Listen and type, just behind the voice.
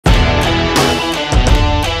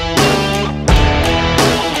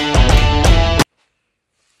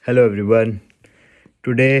Hello everyone.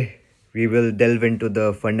 Today we will delve into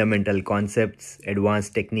the fundamental concepts,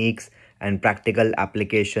 advanced techniques, and practical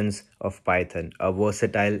applications of Python, a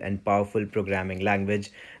versatile and powerful programming language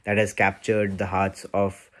that has captured the hearts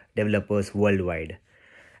of developers worldwide.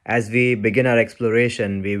 As we begin our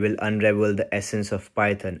exploration, we will unravel the essence of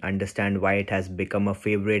Python, understand why it has become a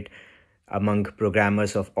favorite among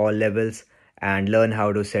programmers of all levels, and learn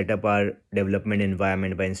how to set up our development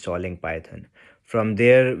environment by installing Python. From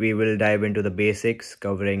there, we will dive into the basics,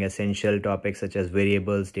 covering essential topics such as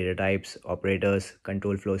variables, data types, operators,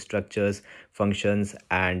 control flow structures, functions,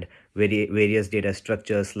 and various data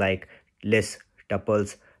structures like lists,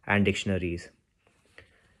 tuples, and dictionaries.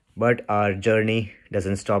 But our journey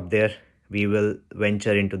doesn't stop there. We will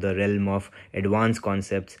venture into the realm of advanced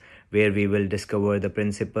concepts where we will discover the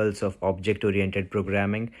principles of object-oriented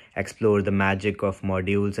programming, explore the magic of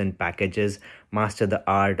modules and packages, master the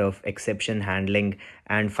art of exception handling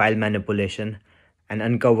and file manipulation, and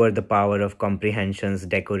uncover the power of comprehensions,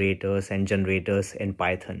 decorators, and generators in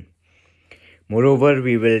Python. Moreover,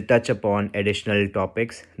 we will touch upon additional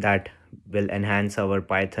topics that will enhance our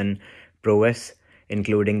Python prowess,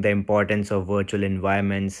 including the importance of virtual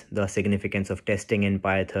environments, the significance of testing in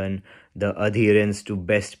Python, the adherence to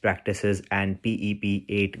best practices and PEP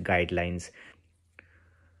 8 guidelines.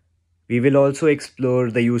 We will also explore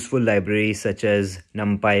the useful libraries such as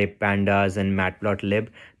NumPy, Pandas, and Matplotlib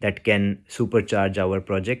that can supercharge our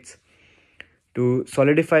projects. To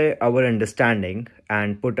solidify our understanding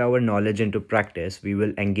and put our knowledge into practice, we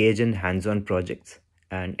will engage in hands-on projects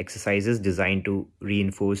and exercises designed to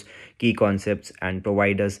reinforce key concepts and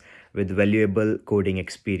provide us with valuable coding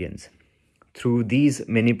experience. Through these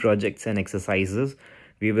many projects and exercises,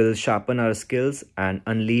 we will sharpen our skills and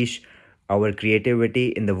unleash our creativity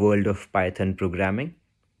in the world of Python programming.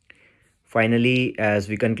 Finally, as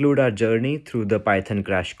we conclude our journey through the Python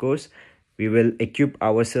crash course, we will equip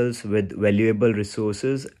ourselves with valuable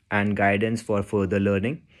resources and guidance for further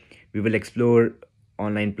learning. We will explore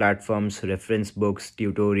online platforms, reference books,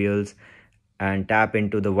 tutorials, and tap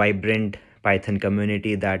into the vibrant Python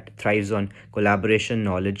community that thrives on collaboration,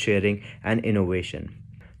 knowledge sharing, and innovation.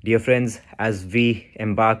 Dear friends, as we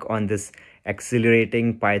embark on this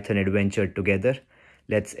exhilarating Python adventure together,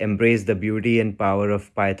 let's embrace the beauty and power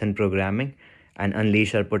of Python programming and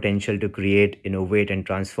unleash our potential to create, innovate, and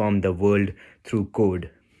transform the world through code.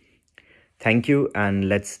 Thank you, and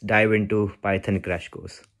let's dive into Python crash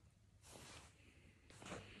course.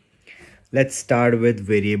 Let's start with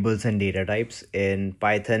variables and data types. In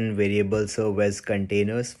Python, variables serve as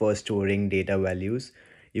containers for storing data values.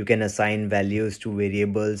 You can assign values to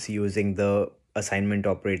variables using the assignment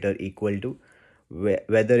operator equal to,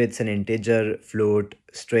 whether it's an integer, float,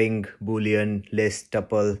 string, boolean, list,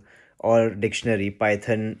 tuple, or dictionary.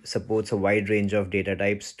 Python supports a wide range of data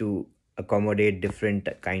types to accommodate different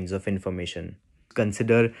kinds of information.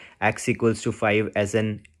 Consider x equals to 5 as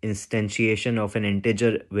an instantiation of an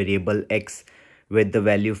integer variable x with the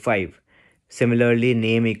value 5. Similarly,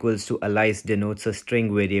 name equals to Alice denotes a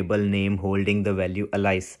string variable name holding the value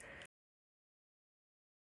Alice.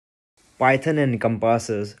 Python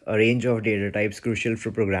encompasses a range of data types crucial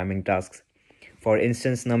for programming tasks. For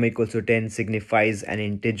instance, num equals to 10 signifies an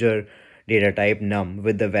integer data type num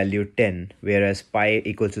with the value 10, whereas pi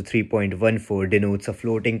equals to 3.14 denotes a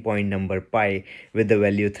floating point number pi with the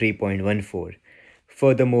value 3.14.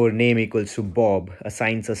 Furthermore, name equals to Bob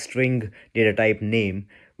assigns a string data type name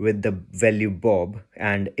with the value Bob,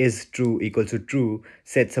 and is true equals to true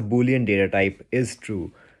sets a boolean data type is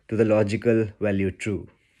true to the logical value true.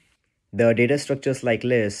 The data structures like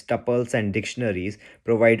lists, tuples, and dictionaries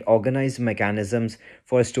provide organized mechanisms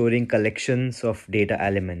for storing collections of data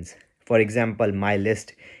elements. For example, my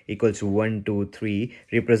list equals to 1, 2, 3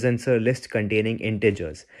 represents a list containing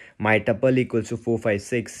integers. My tuple equals to 4, 5,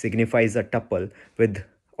 6 signifies a tuple with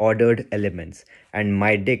ordered elements. And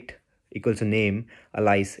my dict equals to name,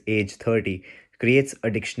 Alice, age 30 creates a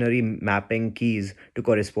dictionary mapping keys to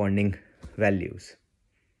corresponding values.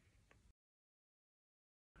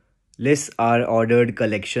 Lists are ordered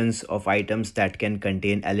collections of items that can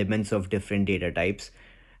contain elements of different data types.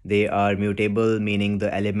 They are mutable, meaning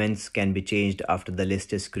the elements can be changed after the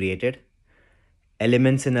list is created.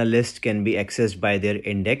 Elements in a list can be accessed by their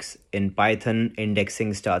index. In Python,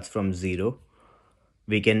 indexing starts from 0.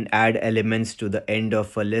 We can add elements to the end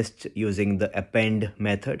of a list using the append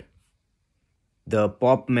method. The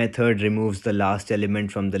pop method removes the last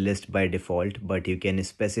element from the list by default, but you can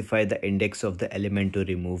specify the index of the element to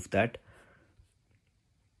remove that.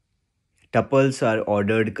 Tuples are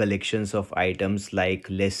ordered collections of items like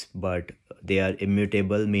lists, but they are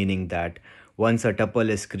immutable, meaning that once a tuple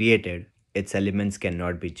is created, its elements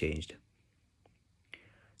cannot be changed.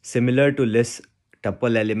 Similar to lists,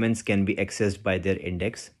 tuple elements can be accessed by their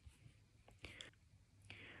index.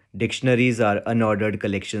 Dictionaries are unordered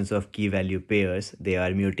collections of key-value pairs. They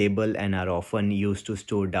are mutable and are often used to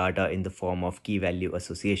store data in the form of key-value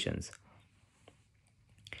associations.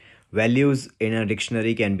 Values in a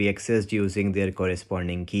dictionary can be accessed using their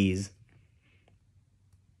corresponding keys.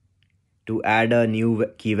 To add a new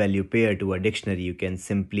key-value pair to a dictionary, you can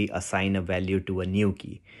simply assign a value to a new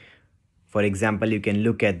key. For example, you can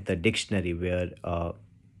look at the dictionary where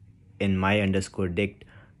in my_dict,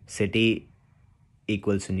 city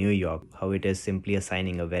equals New York, how it is simply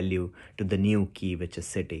assigning a value to the new key, which is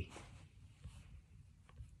city.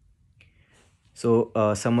 So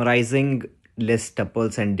summarizing lists,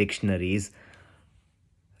 tuples, and dictionaries,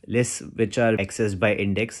 lists which are accessed by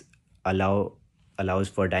index allows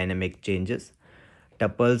for dynamic changes.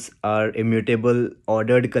 Tuples are immutable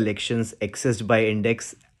ordered collections accessed by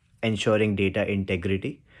index, ensuring data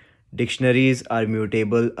integrity. Dictionaries are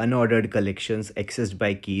mutable unordered collections accessed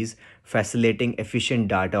by keys, facilitating efficient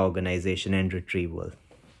data organization and retrieval.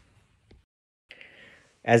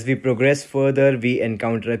 As we progress further, we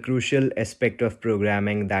encounter a crucial aspect of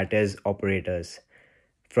programming, that is operators.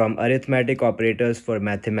 From arithmetic operators for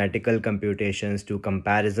mathematical computations to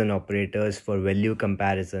comparison operators for value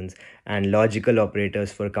comparisons and logical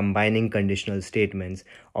operators for combining conditional statements,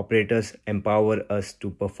 operators empower us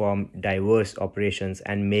to perform diverse operations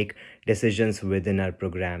and make decisions within our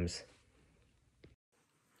programs.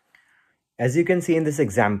 As you can see in this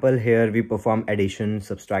example here, we perform addition,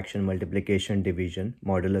 subtraction, multiplication, division,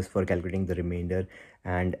 modulus for calculating the remainder,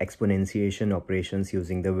 and exponentiation operations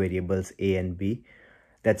using the variables a and b.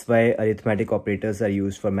 That's why arithmetic operators are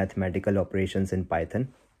used for mathematical operations in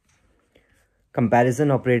Python.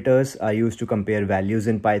 Comparison operators are used to compare values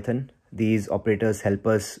in Python. These operators help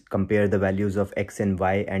us compare the values of x and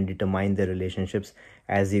y and determine their relationships,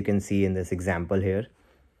 as you can see in this example here.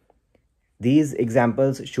 These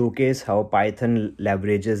examples showcase how Python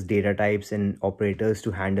leverages data types and operators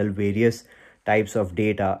to handle various types of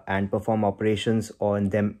data and perform operations on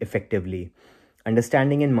them effectively.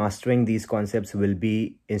 Understanding and mastering these concepts will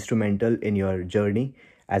be instrumental in your journey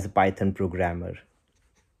as a Python programmer.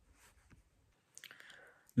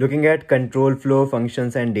 Looking at control flow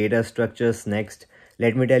functions and data structures next,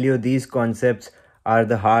 let me tell you these concepts are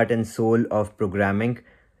the heart and soul of programming,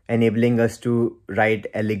 enabling us to write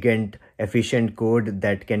elegant, efficient code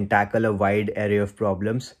that can tackle a wide array of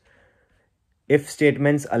problems. If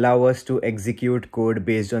statements allow us to execute code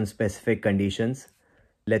based on specific conditions.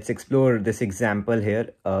 Let's explore this example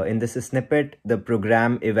here. In this snippet, the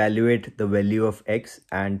program evaluates the value of x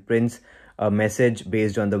and prints a message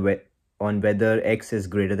based on whether x is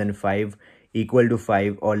greater than 5, equal to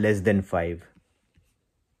 5, or less than 5.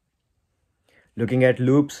 Looking at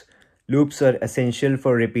loops, loops are essential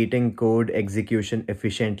for repeating code execution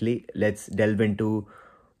efficiently. Let's delve into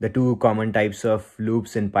the two common types of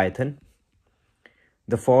loops in Python.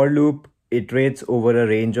 The for loop iterates over a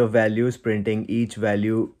range of values, printing each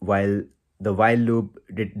value, while the while loop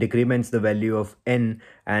decrements the value of n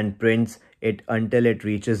and prints it until it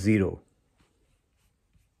reaches 0.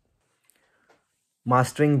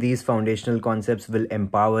 Mastering these foundational concepts will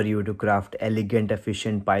empower you to craft elegant,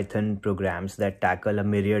 efficient Python programs that tackle a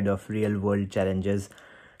myriad of real-world challenges.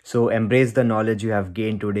 So embrace the knowledge you have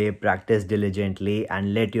gained today, practice diligently,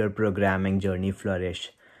 and let your programming journey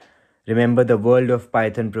flourish. Remember, the world of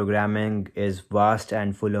Python programming is vast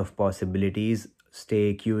and full of possibilities.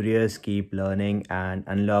 Stay curious, keep learning, and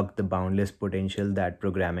unlock the boundless potential that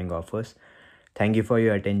programming offers. Thank you for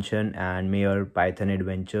your attention, and may your Python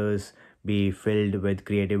adventures be filled with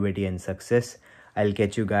creativity and success. I'll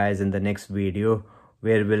catch you guys in the next video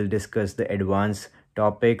where we'll discuss the advanced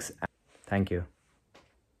topics. Thank you.